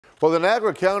Well, the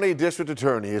Niagara County District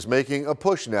Attorney is making a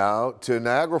push now to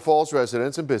Niagara Falls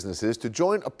residents and businesses to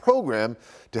join a program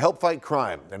to help fight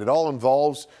crime. And it all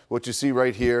involves what you see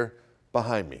right here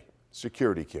behind me,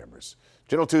 security cameras.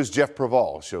 Channel 2's Jeff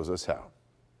Preval shows us how.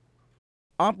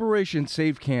 Operation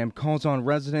SafeCam calls on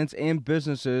residents and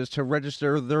businesses to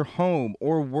register their home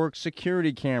or work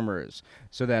security cameras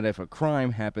so that if a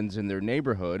crime happens in their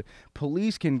neighborhood,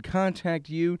 police can contact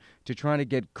you to try to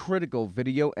get critical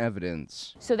video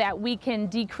evidence. So that we can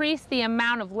decrease the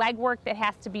amount of legwork that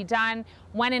has to be done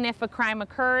when and if a crime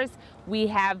occurs. We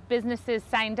have businesses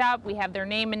signed up. We have their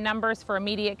name and numbers for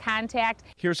immediate contact.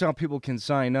 Here's how people can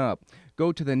sign up.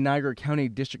 Go to the Niagara County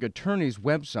District Attorney's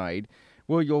website,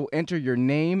 where you'll enter your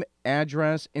name,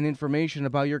 address, and information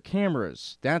about your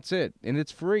cameras. That's it, and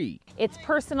it's free. It's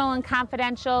personal and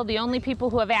confidential. The only people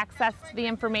who have access to the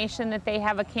information that they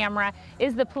have a camera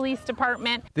is the police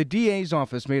department. The DA's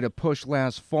office made a push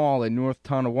last fall in North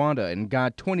Tonawanda and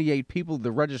got 28 people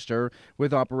to register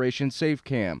with Operation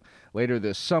SafeCam. Later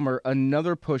this summer,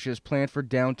 another push is planned for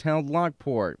downtown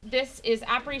Lockport. This is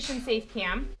Operation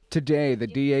SafeCam. Today, the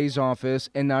DA's office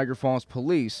and Niagara Falls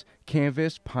Police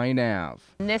canvass Pine Ave.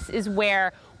 And this is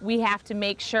where we have to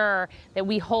make sure that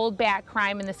we hold back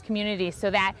crime in this community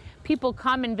so that people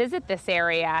come and visit this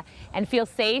area and feel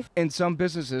safe. And some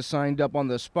businesses signed up on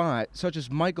the spot, such as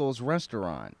Michael's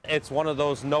Restaurant. It's one of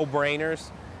those no-brainers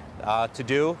to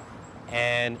do,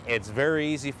 and it's very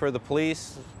easy for the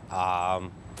police.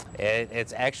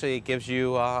 It gives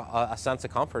you a sense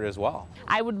of comfort as well.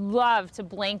 I would love to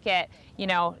blanket,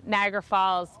 Niagara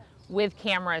Falls with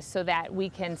cameras so that we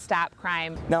can stop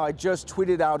crime. Now, I just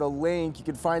tweeted out a link. You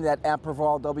can find that at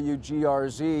Preval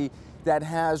WGRZ that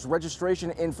has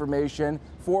registration information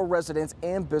for residents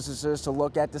and businesses to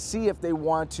look at to see if they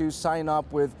want to sign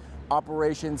up with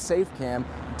Operation SafeCam.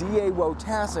 DA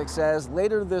Wojtasek says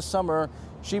later this summer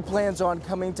she plans on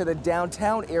coming to the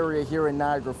downtown area here in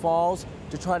Niagara Falls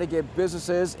to try to get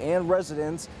businesses and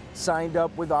residents signed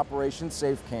up with Operation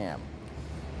SafeCam.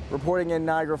 Reporting in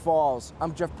Niagara Falls,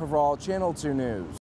 I'm Jeff Preval, Channel 2 News.